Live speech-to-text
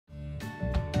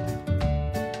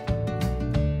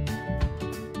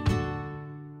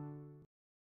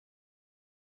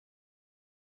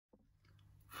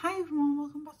Hi everyone,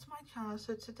 welcome back to my channel.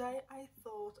 So today I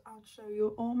thought I'd show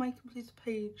you all my completed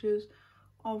pages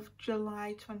of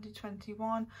July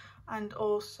 2021 and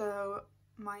also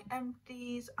my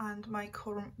empties and my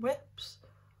current whips.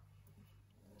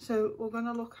 So we're going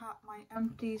to look at my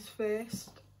empties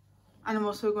first, and I'm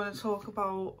also going to talk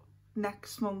about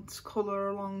next month's colour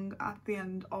along at the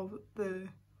end of the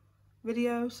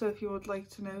video. So if you would like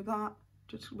to know that,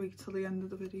 just wait till the end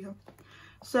of the video.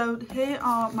 So here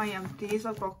are my empties.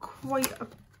 I've got quite a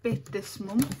bit this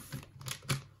month.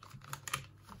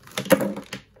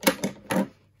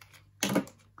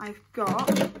 I've got,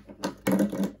 just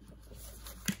going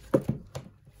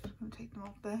to take them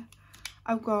off there.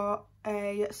 I've got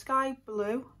a sky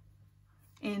blue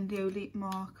in the Elite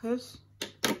markers.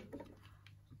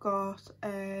 Got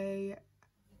a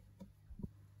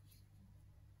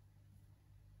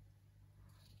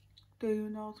do you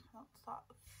know how to pronounce that?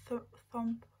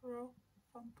 Thumpro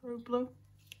blue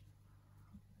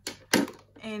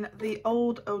in the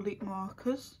old Elite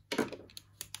markers.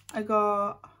 I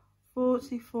got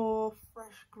 44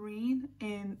 fresh green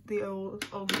in the old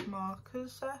Elite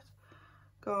markers set.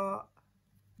 Got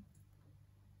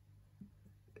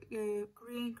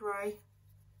green grey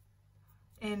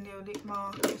in the Elite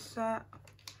markers set.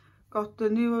 Got the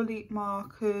new Elite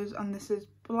markers, and this is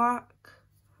black,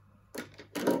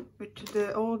 which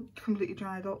they're all completely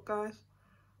dried up, guys.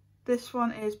 This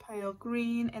one is pale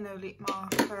green in Elite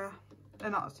marker,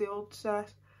 and that's the old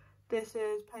set. This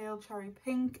is pale cherry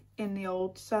pink in the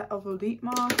old set of Elite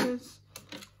markers.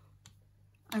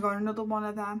 I got another one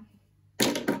of them.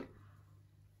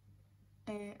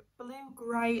 Blue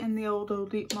grey in the old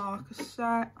Elite marker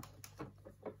set.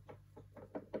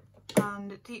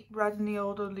 And deep red in the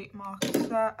old Elite marker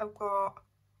set. I've got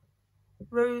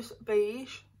rose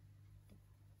beige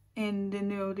in the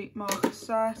new Elite marker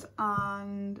set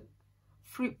and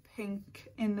fruit pink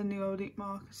in the new Elite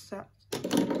marker set.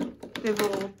 They've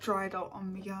all dried out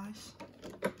on me, guys.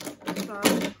 So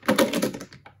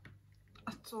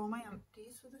that's all my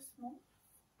empties for this month.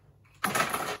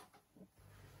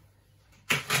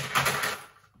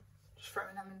 Just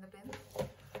throwing them in the bin.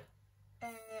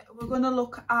 We're going to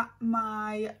look at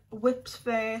my whips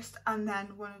first, and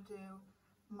then we're going to do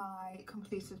my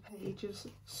completed pages.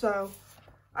 So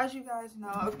as you guys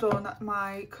know, I've done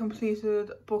my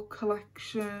completed book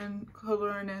collection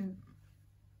colouring and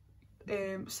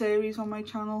series on my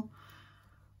channel,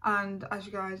 and as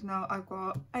you guys know, I've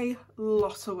got a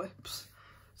lot of whips,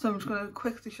 so I'm just going to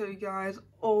quickly show you guys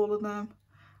all of them,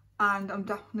 and I'm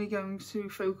definitely going to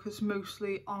focus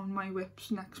mostly on my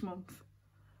whips next month.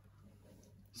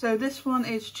 So this one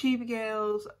is Chibi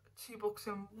Girls 2 Books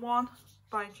in 1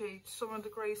 by Jade Summer, the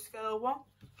grayscale one.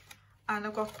 And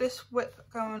I've got this whip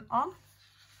going on.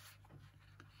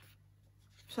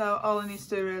 So all I need to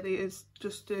do really is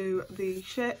just do the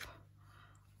ship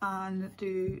and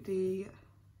do the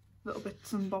little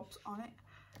bits and bobs on it.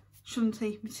 Shouldn't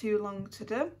take me too long to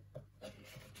do.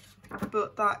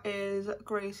 But that is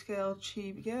Grayscale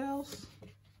Chibi Girls.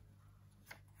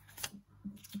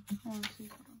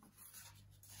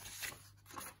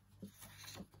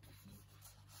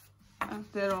 And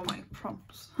they're all my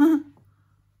prompts.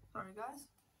 Sorry guys.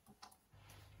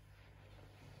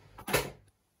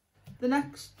 The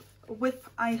next whip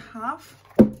I have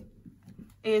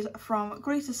is from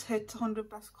Greatest Hits 100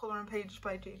 Best Colouring Pages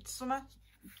by Jade Summer,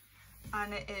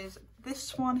 and it is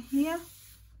this one here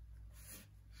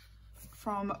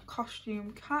from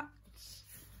Costume Cats.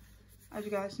 As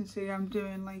you guys can see, I'm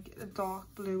doing like a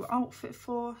dark blue outfit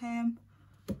for him,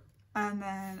 and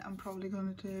then I'm probably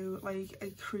going to do like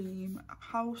a cream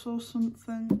house or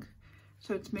something.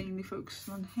 So it's mainly focused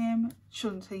on him.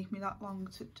 Shouldn't take me that long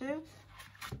to do.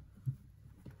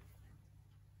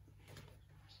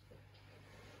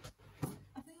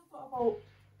 I think I've got about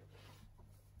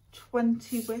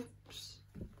 20 whips.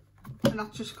 And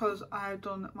that's just because I've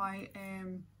done my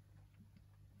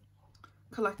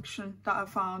collection that I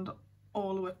found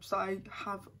all the whips that I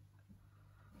have.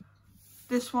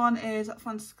 This one is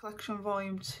Fantasy Collection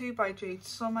Volume 2 by Jade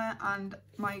Summer, and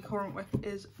my current whip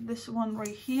is this one right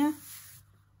here.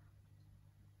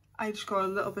 I just got a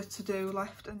little bit to do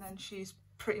left, and then she's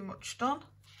pretty much done.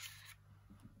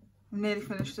 I'm nearly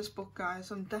finished this book, guys.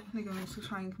 I'm definitely going to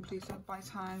try and complete it by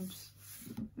times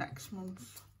next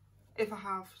month, if I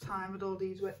have time with all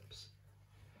these whips.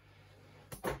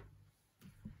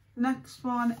 The next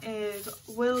one is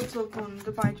Worlds of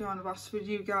Wonder by Joanna Basford.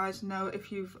 You guys know,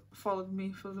 if you've followed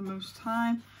me for the most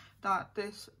time, that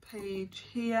this page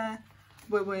here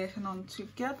we're working on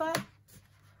together.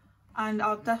 And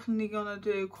I'm definitely going to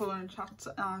do colouring chats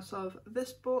out of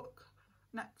this book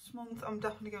next month. I'm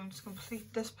definitely going to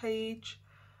complete this page.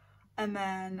 and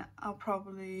then I'll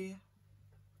probably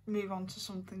move on to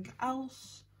something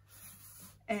else.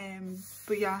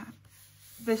 But yeah,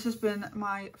 this has been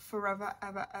my forever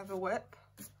ever whip,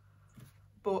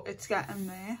 but it's getting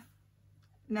there.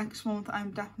 Next month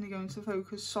I'm definitely going to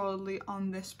focus solidly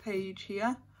on this page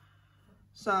here,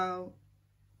 so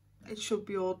it should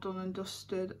be all done and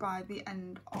dusted by the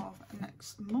end of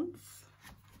next month.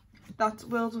 That's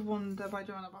World of Wonder by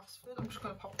Joanna Basford. I'm just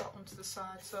going to pop that one to the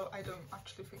side so I don't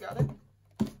actually forget it,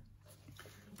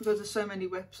 because there's so many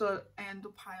whips that I end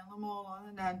up piling them all on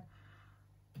and then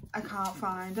I can't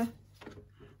find it.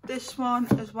 This one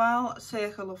as well,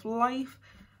 Circle of Life,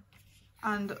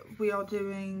 and we are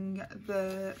doing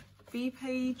the bee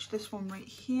page, this one right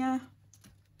here.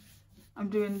 I'm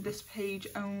doing this page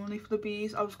only for the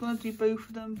bees. I was going to do both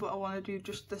of them, but I want to do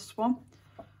just this one.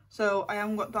 So I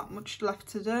haven't got that much left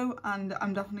to do, and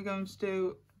I'm definitely going to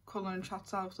do colour and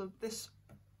chats out of this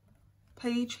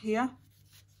page here.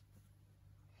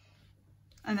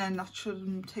 And then that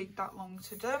shouldn't take that long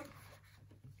to do.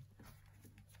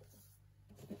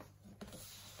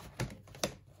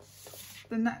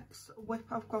 The next whip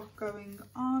I've got going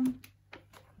on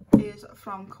is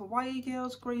from Kawaii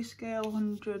Girls, Grayscale,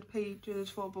 100 pages,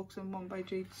 4 books and 1 by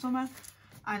Jade Summer,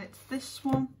 and it's this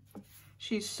one.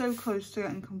 She's so close to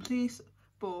getting complete,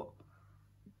 but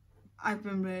I've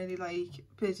been really like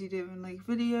busy doing like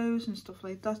videos and stuff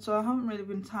like that, so I haven't really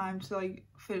been time to like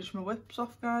finish my whips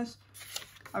off, guys.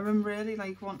 I've been really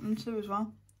like wanting to as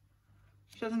well.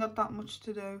 She hasn't got that much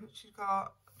to do. She's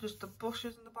got just the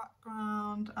bushes in the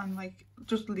background and like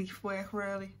just leaf work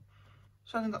really.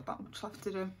 She hasn't got that much left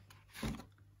to do.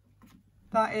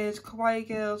 That is Kawaii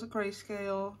Girls,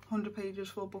 Grayscale, 100 pages,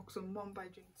 4 books and 1 by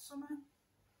Jade Summer.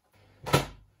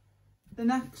 The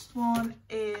next one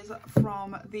is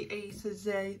from the A to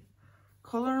Z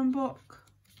colouring book,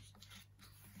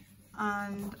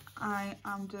 and I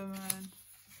am doing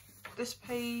this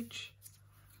page.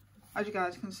 As you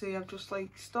guys can see, I've just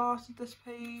like started this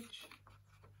page.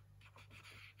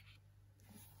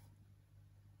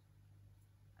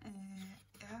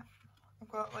 Yeah,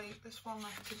 I've got like this one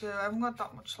left to do. I haven't got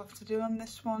that much left to do on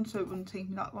this one, so it wouldn't take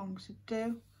me that long to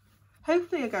do.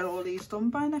 Hopefully I get all these done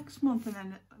by next month, and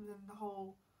then the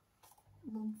whole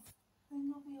month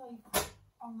thing will be like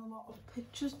on a lot of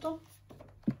pictures done.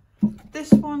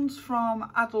 This one's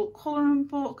from Adult Colouring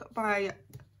Book by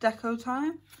Deco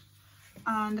Time,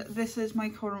 and this is my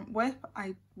current whip.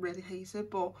 I really hate it,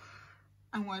 but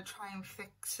I'm going to try and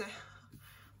fix it.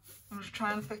 I'm just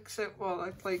trying to fix it. Well,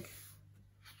 I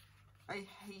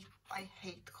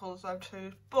hate the colours I've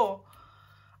chose, but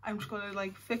I'm just going to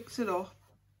like fix it up,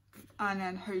 and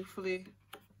then hopefully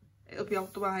it'll be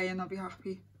out the way and I'll be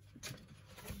happy.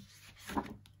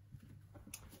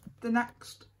 The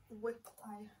next whip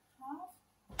I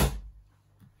have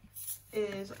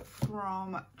is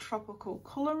from Tropical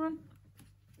Colouring,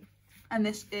 and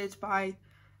this is by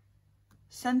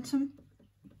Centum.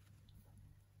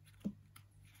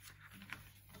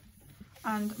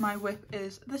 And my whip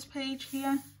is this page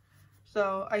here.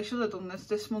 So I should have done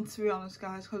this month, to be honest,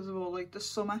 guys, because of all like the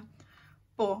summer.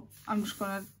 But I'm just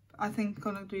gonna, I think,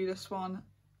 gonna do this one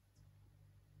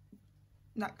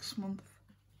next month.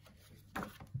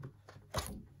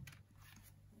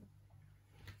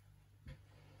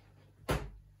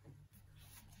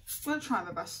 I'm gonna try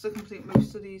my best to complete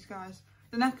most of these, guys.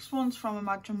 The next one's from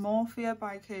Imagine Morphia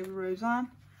by Kaylee Roseanne,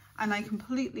 and I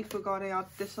completely forgot I had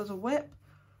this as a whip,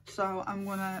 so I'm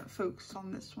gonna focus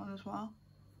on this one as well.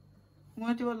 I'm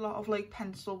gonna do a lot of like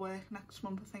pencil work next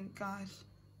month, I think, guys.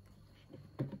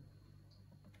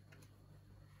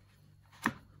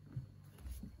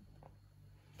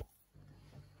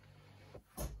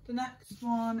 The next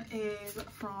one is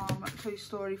from Toy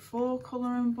Story 4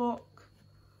 colouring book,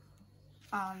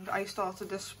 and I started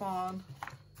this one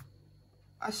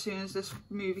as soon as this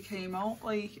movie came out.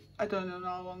 Like, I don't know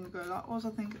how long ago that was.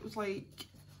 I think it was like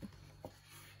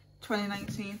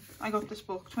 2019. I got this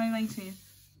book 2019,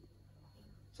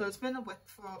 so it's been a whip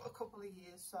for a couple of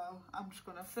years, so I'm just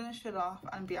gonna finish it off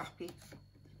and be happy,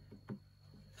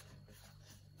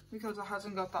 because it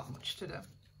hasn't got that much to do.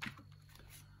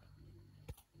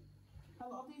 A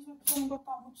lot of these whips haven't got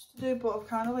that much to do, but I've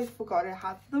kind of like forgot I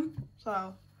had them.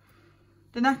 So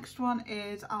the next one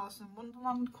is Alice in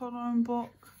Wonderland colouring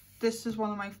book. This is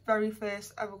one of my very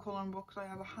first ever colouring books I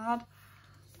ever had,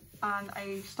 and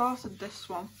I started this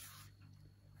one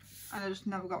and I just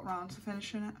never got round to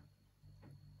finishing it.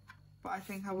 But I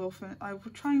think I will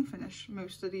try and finish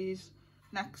most of these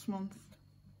next month.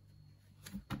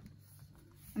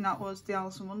 And that was the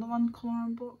Alice in Wonderland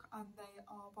colouring book, and they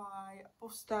are by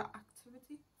Buster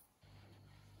Activity.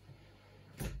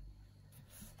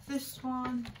 This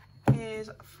one is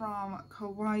from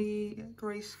Kawaii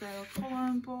Grayscale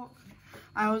Colouring Book.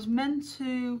 I was meant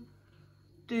to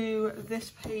do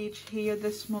this page here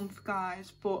this month,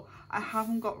 guys, but I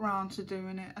haven't got round to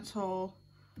doing it at all.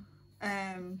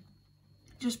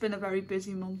 Just been a very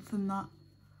busy month and that.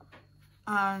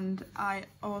 And I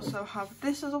also have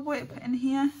this as a whip in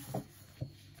here.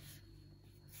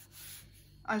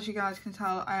 As you guys can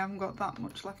tell, I haven't got that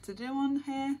much left to do on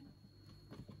here.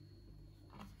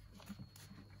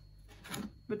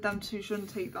 But them two shouldn't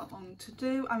take that long to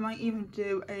do. I might even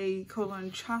do a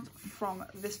colouring chat from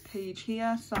this page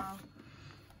here, so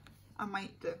I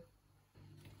might do.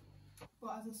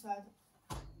 But as I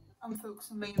said, I'm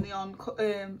focusing mainly on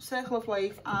Circle of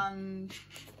Life and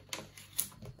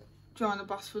Joanna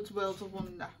Basford's Worlds of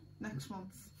Wonder next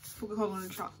month for the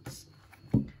colouring chats.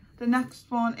 The next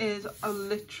one is a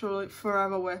literally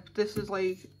forever whip. This is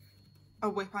like a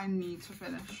whip I need to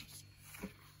finish.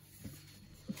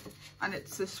 And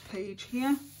it's this page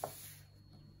here.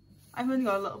 I've only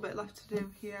got a little bit left to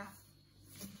do here.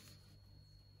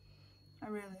 I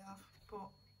really have,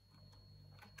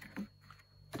 but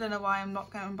I don't know why I'm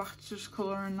not getting back to just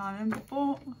colouring that in,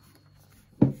 but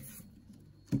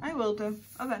I will do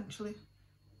eventually.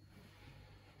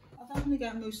 I'll definitely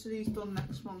get most of these done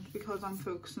next month because I'm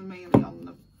focusing mainly on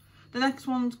them. The next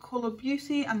one's Colour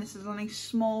Beauty, and this is on a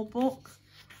small book.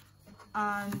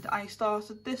 And I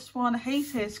started this one. I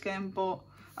hate her skin, but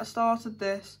I started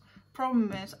this.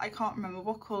 Problem is, I can't remember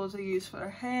what colours I used for her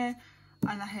hair,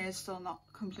 and her hair's still not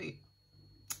complete.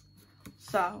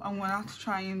 So I'm going to have to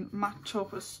try and match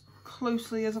up as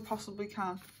closely as I possibly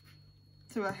can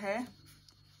to her hair,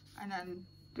 and then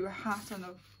do a hat and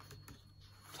a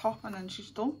top, and then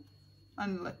she's done,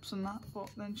 and lips and that, but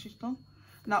then she's done.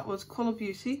 And that was Colour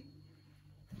Beauty.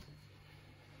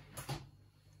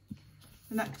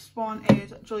 The next one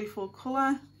is Joyful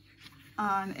Colour,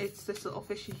 and it's this little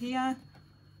fishy here,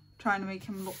 trying to make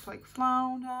him look like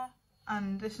Flounder.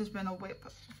 And this has been a whip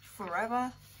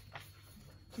forever,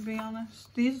 to be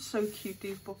honest. These are so cute,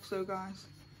 these books though, guys.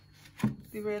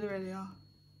 They really, really are.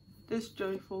 This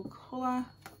Joyful Colour.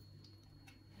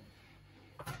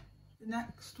 The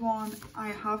next one I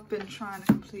have been trying to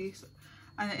complete,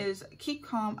 and it is Keep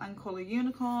Calm and Colour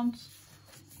Unicorns.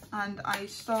 And I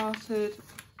started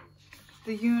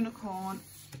the unicorn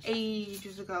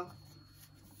ages ago,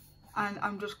 and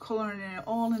I'm just colouring it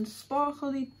all in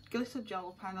sparkly glitter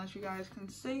gel pen. As you guys can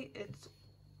see, it's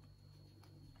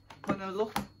gonna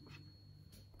look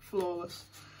flawless.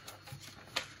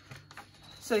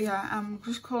 So yeah, I'm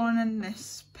just colouring in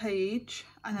this page,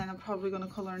 and then I'm probably going to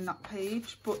colour in that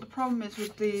page. But the problem is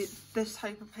with this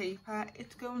type of paper,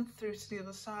 it's going through to the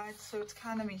other side, so it's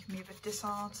kind of making me a bit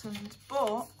disheartened,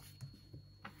 but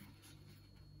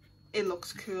it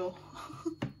looks cool.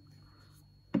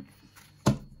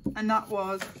 And that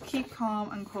was Keep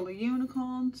Calm and Colour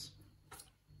Unicorns.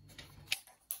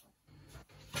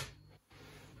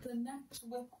 The next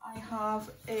whip I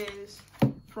have is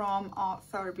from Art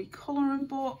Therapy Colouring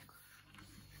Book,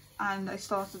 and I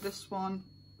started this one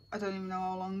I don't even know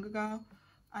how long ago,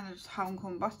 and I just haven't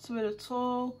come back to it at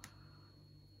all.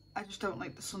 I just don't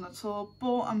like the sun at all,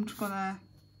 but I'm just gonna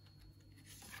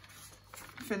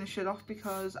finish it off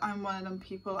because I'm one of them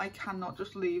people, I cannot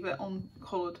just leave it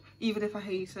uncoloured. Even if I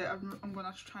hate it, I'm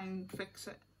gonna try and fix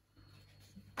it,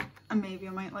 and maybe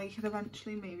I might like it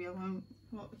eventually, maybe I won't.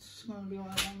 Well, it's gonna be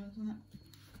one of them, isn't it?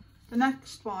 The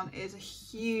next one is a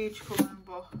huge colouring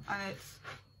book, and it's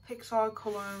Pixar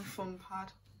Colouring Fun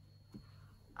Pad.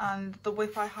 And the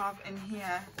whip I have in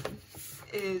here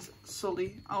is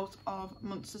Sully out of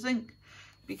Monsters Inc.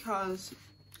 Because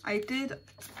I did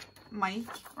Mike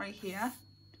right here,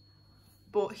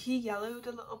 but he yellowed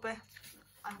a little bit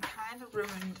and kind of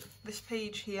ruined this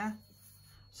page here.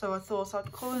 So I thought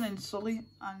I'd colour in Sully,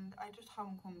 and I just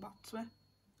haven't come back to it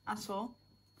at all.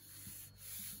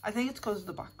 I think it's because of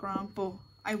the background, but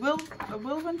I will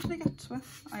eventually get to it.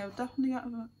 I'll definitely get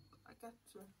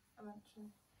to it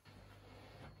eventually.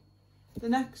 The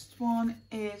next one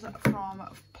is from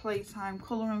Playtime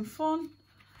Colouring Fun,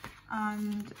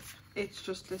 and it's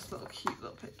just this little cute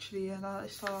little picture here that I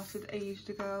started ages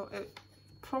ago. It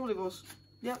probably was,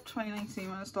 yep, 2019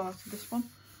 when I started this one.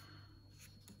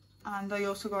 And I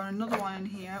also got another one in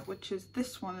here, which is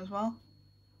this one as well,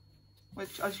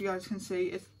 which, as you guys can see,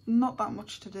 it's not that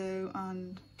much to do,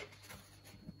 and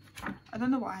I don't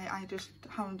know why I just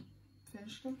haven't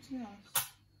finished them, to be honest,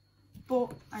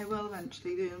 but I will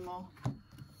eventually do them all.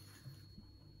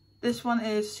 This one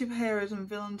is Superheroes and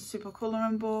Villains Super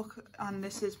Colouring Book, and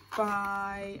this is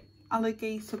by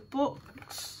Alligator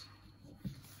Books,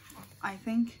 I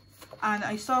think. And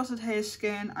I started her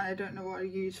skin and I don't know what to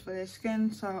use for her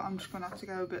skin, so I'm just going to have to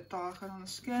go a bit darker on the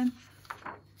skin.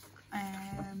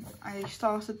 I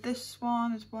started this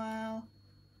one as well.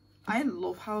 I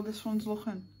love how this one's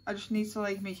looking. I just need to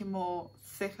like make it more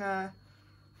thicker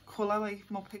colour, like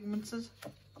more pigmented.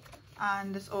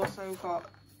 And it's also got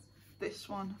this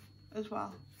one as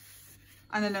well.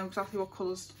 And I know exactly what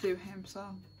colours to do him, so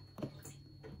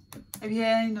if you hear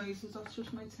any noises, that's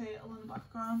just my turtle in the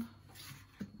background.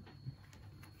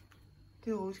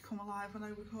 They always come alive when I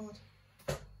record.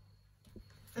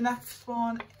 The next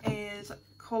one is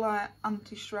Colour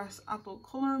Anti-Stress Adult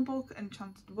Colouring Book,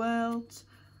 Enchanted Worlds.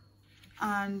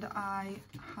 And I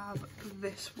have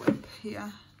this whip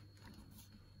here.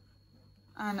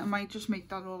 And I might just make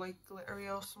that all like glittery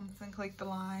or something, like the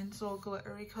lines all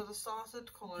glittery, because I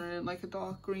started colouring it like a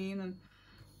dark green and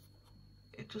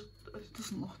it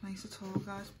doesn't look nice at all,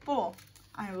 guys. But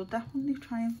I will definitely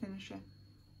try and finish it.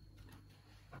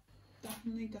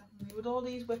 Definitely. With all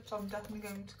these whips, I'm definitely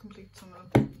going to complete some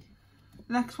of them.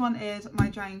 The next one is my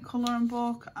giant colouring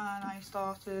book, and I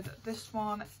started this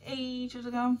one ages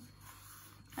ago.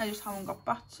 I just haven't got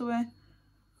back to it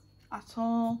at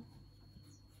all.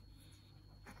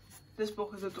 This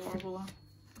book is adorable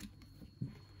though.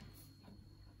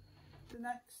 The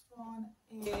next one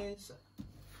is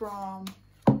from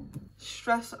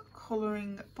Stress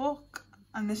Colouring Book,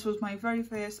 and this was my very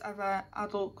first ever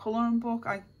adult colouring book.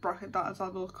 I bracket that as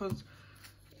adult because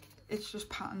it's just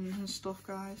patterns and stuff,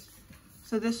 guys.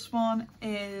 So this one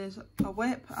is a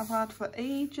whip I've had for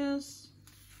ages.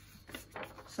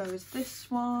 So is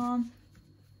this one,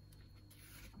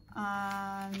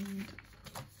 and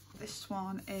this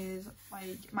one is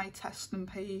like my testing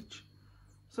page.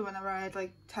 So whenever I had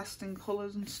like testing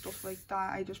colours and stuff like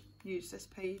that, I just use this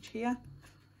page here.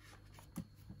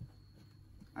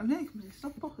 I've nearly completed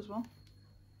that book as well.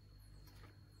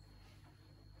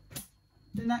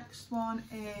 The next one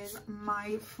is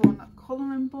my fun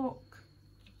colouring book,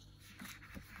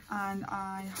 and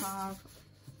I have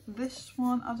this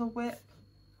one as a whip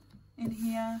in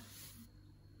here.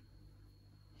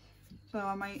 So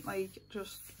I might like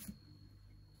just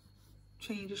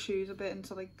change the shoes a bit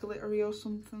into like glittery or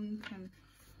something, and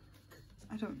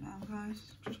I don't know, guys.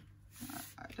 Just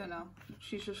I don't know.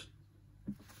 She's just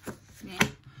meh.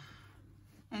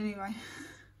 Anyway,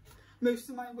 most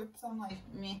of my whips I'm like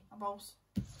meh about,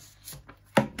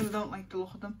 because I don't like the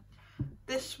look of them.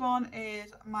 This one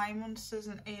is my Monsters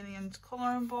and Aliens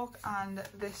colouring book, and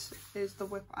this is the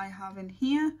whip I have in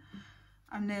here.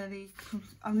 I've nearly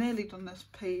done this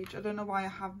page. I don't know why I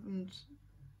haven't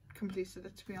completed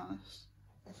it, to be honest.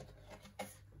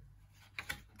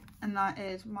 And that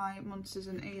is my Monsters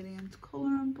and Aliens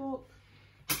colouring book.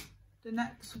 The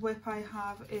next whip I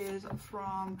have is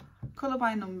from Colour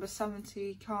by Number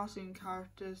 70 Cartoon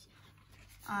Characters,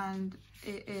 and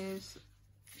it is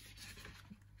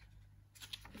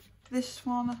this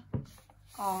one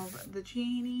of the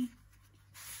genie.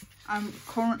 I'm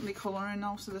currently colouring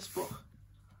also this book.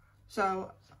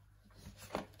 So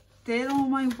they're all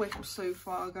my whips so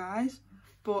far, guys,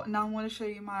 but now I'm going to show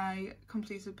you my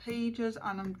completed pages,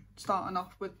 and I'm starting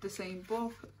off with the same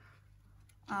book,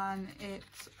 and it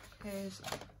is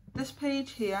this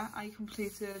page here I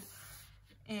completed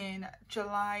in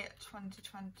July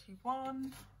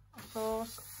 2021, of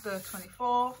course, the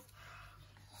 24th,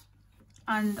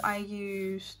 and I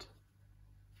used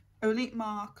Elite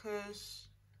markers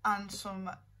and some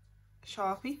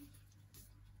Sharpie.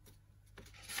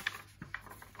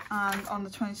 And on the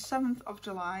 27th of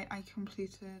July I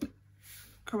completed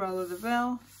Cruella de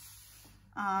Vil,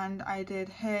 and I did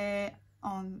hair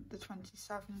on the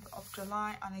 27th of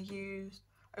July, and I used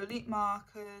Elite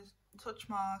markers, touch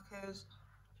markers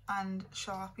and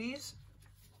Sharpies.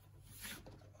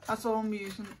 That's all I'm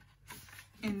using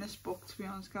in this book, to be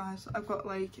honest, guys. I've got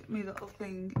like my little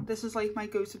thing. This is like my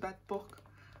go to bed book.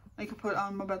 I can put it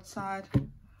on my bedside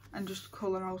and just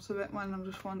colour out of it when I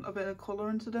just want a bit of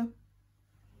colouring to do.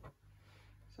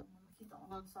 So I'm going to keep that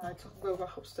one outside so I can go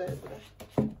back upstairs with it.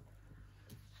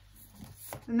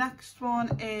 The next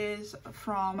one is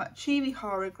from Chibi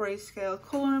Horror Grayscale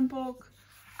Colouring Book,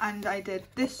 and I did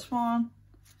this one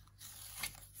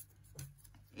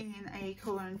in a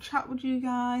colouring chat with you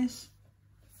guys,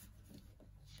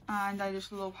 and I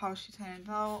just love how she turned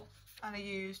out. And I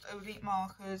used Elite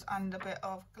markers and a bit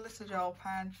of glitter gel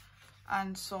pen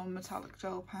and some metallic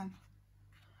gel pen,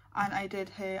 and I did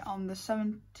hair on the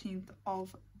 17th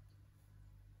of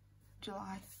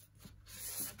July.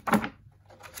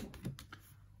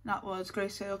 That was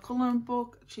Grayscale Colouring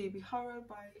Book, Chibi Horror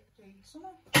by J. Summer.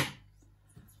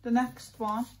 The next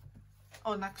one,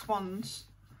 or next ones,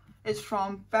 is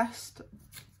from Best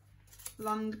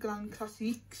Land Grand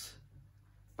Classiques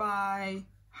by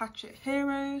Hatchet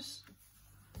Heroes,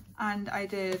 and I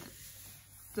did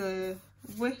the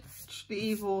witch, the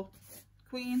evil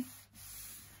queen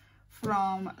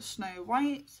from Snow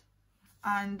White,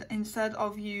 and instead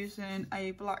of using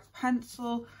a black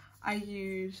pencil I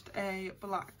used a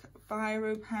black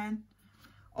biro pen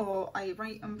or a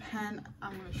writing pen.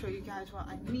 I'm going to show you guys what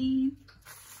I mean.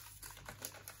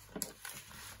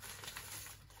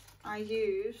 I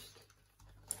used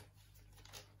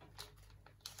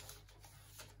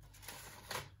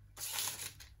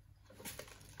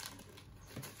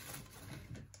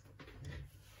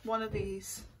one of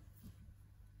these,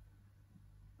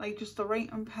 like just a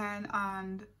writing pen,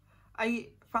 and I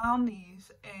found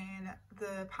these in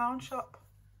the pound shop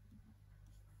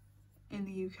in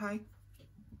the UK.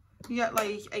 You get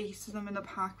like 8 of them in a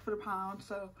pack for £1,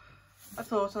 so I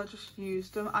thought I'd just use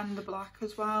them, and the black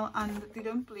as well, and they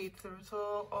don't bleed through at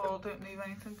all or don't leave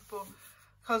anything, but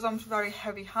because I'm very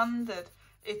heavy handed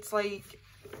it's like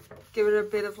give it a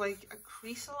bit of like a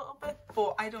crease a little bit,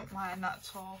 but I don't mind that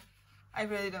at all. I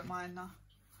really don't mind that.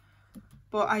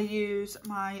 But I use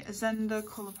my Zenda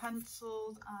colour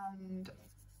pencils and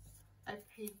a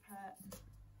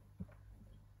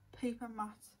paper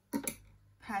matte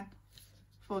pen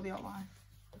for the outline.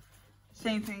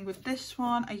 Same thing with this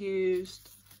one. I used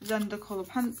Zenda colour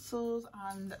pencils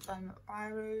and Diamond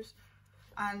Biros,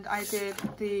 and I did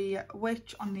the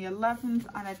witch on the 11th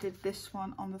and I did this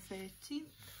one on the 13th.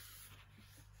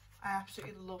 I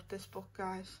absolutely love this book,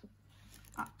 guys.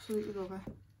 Absolutely love it.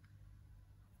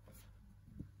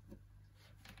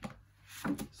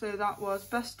 So that was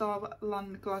Best of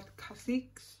Land Grand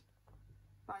Classiques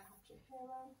by Hatchet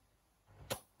Hero.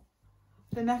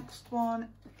 The next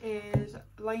one is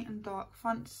Light and Dark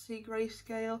Fantasy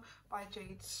Grayscale by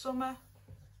Jade Summer,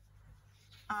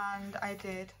 and I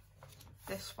did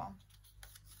this one.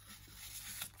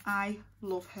 I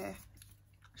love her.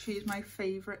 She's my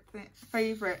favourite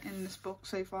in this book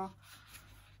so far.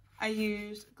 I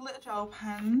used glitter gel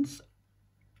pens,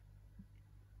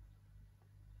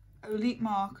 elite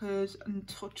markers and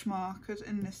touch markers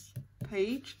in this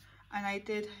page, and I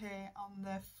did her on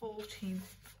the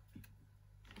 14th.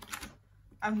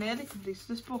 I've nearly completed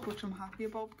this book, which I'm happy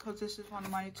about because this is one of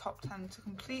my top 10 to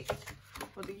complete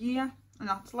for the year, and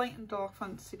that's Light and Dark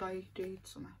Fantasy by Jade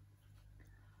Summer.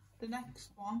 The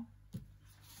next one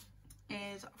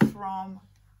is from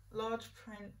Large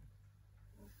Print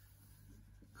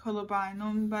Colour by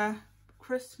Number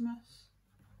Christmas,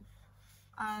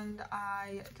 and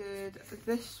I did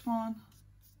this one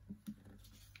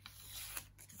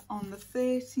on the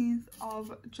 13th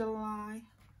of July,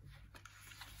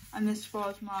 and this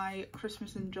was my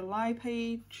Christmas in July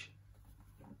page.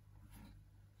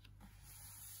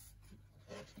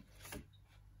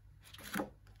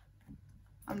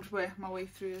 I'm just working my way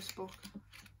through this book,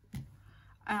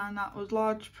 and that was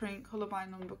Large Print Colour by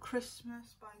Number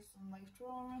Christmas by Sunlight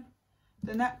Drawing.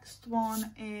 The next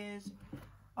one is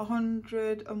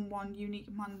 101 Unique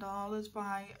Mandalas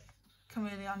by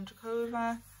Camille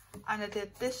Andrakova, and I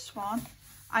did this one.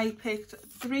 I picked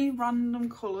 3 random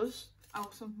colours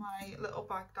out of my little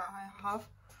bag that I have,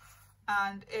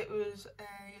 and it was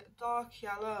a dark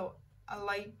yellow, a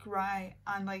light grey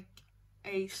and like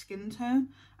a skin tone,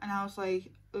 and I was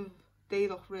like, ugh, they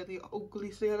look really ugly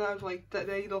together. I was like,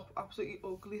 they look absolutely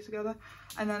ugly together,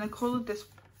 and then I coloured this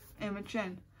image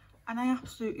in and I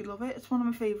absolutely love it. It's one of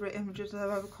my favourite images that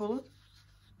I've ever coloured.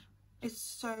 It's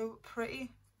so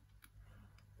pretty.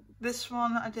 This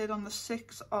one I did on the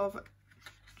 6th of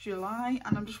July,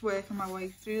 and I'm just working my way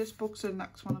through this book, so the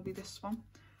next one will be this one.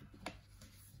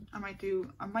 I might do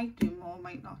more,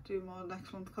 might not do more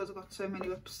next one because I've got so many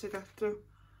whips to get through.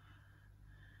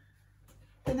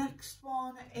 The next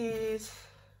one is,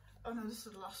 oh no, this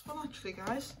is the last one actually,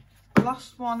 guys. The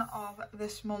last one of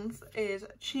this month is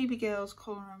Chibi Girls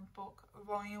Colouring Book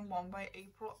Volume 1 by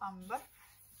April Amber,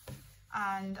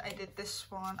 and I did this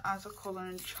one as a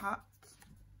colouring chat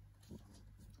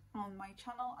on my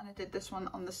channel, and I did this one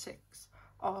on the 6th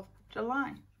of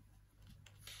July.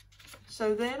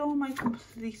 So they're all my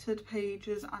completed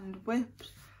pages and whips.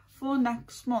 For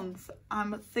next month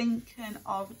I'm thinking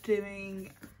of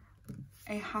doing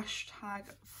a hashtag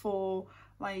for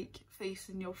like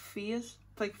facing your fears,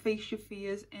 like face your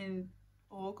fears in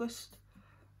August.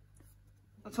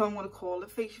 That's what I'm going to call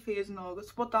it, face your fears in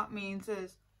August. What that means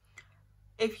is,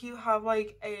 if you have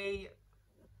like a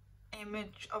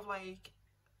image of like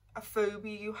a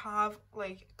phobia you have,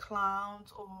 like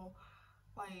clowns or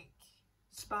like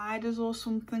spiders or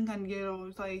something, and you're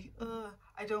always like, ugh,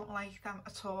 I don't like them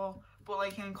at all, but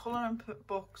like in colouring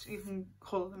books you can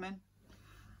colour them in.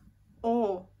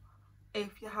 Or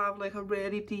if you have like a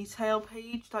really detailed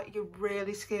page that you're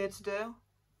really scared to do,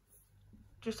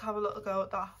 just have a little go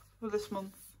at that for this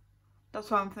month. That's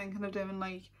what I'm thinking of doing,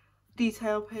 like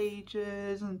detail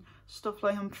pages and stuff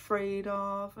like I'm afraid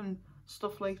of and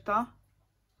stuff like that.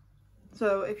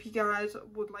 So if you guys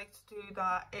would like to do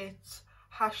that, it's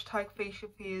hashtag Face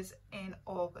Your Fears in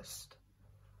August.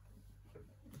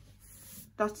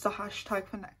 That's the hashtag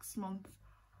for next month.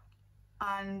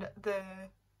 And the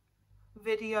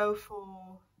video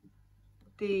for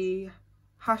the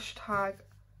hashtag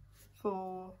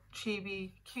for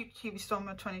Cute Chibi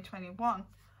Summer 2021,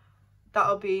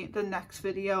 that'll be the next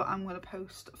video I'm going to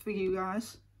post for you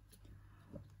guys.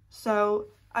 So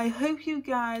I hope you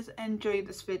guys enjoyed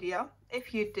this video.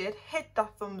 If you did, hit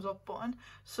that thumbs up button,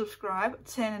 subscribe,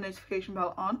 turn the notification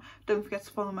bell on. Don't forget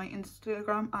to follow my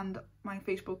Instagram and my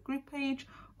Facebook group page,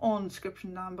 all in the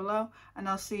description down below. And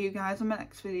I'll see you guys in my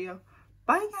next video.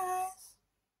 Bye guys!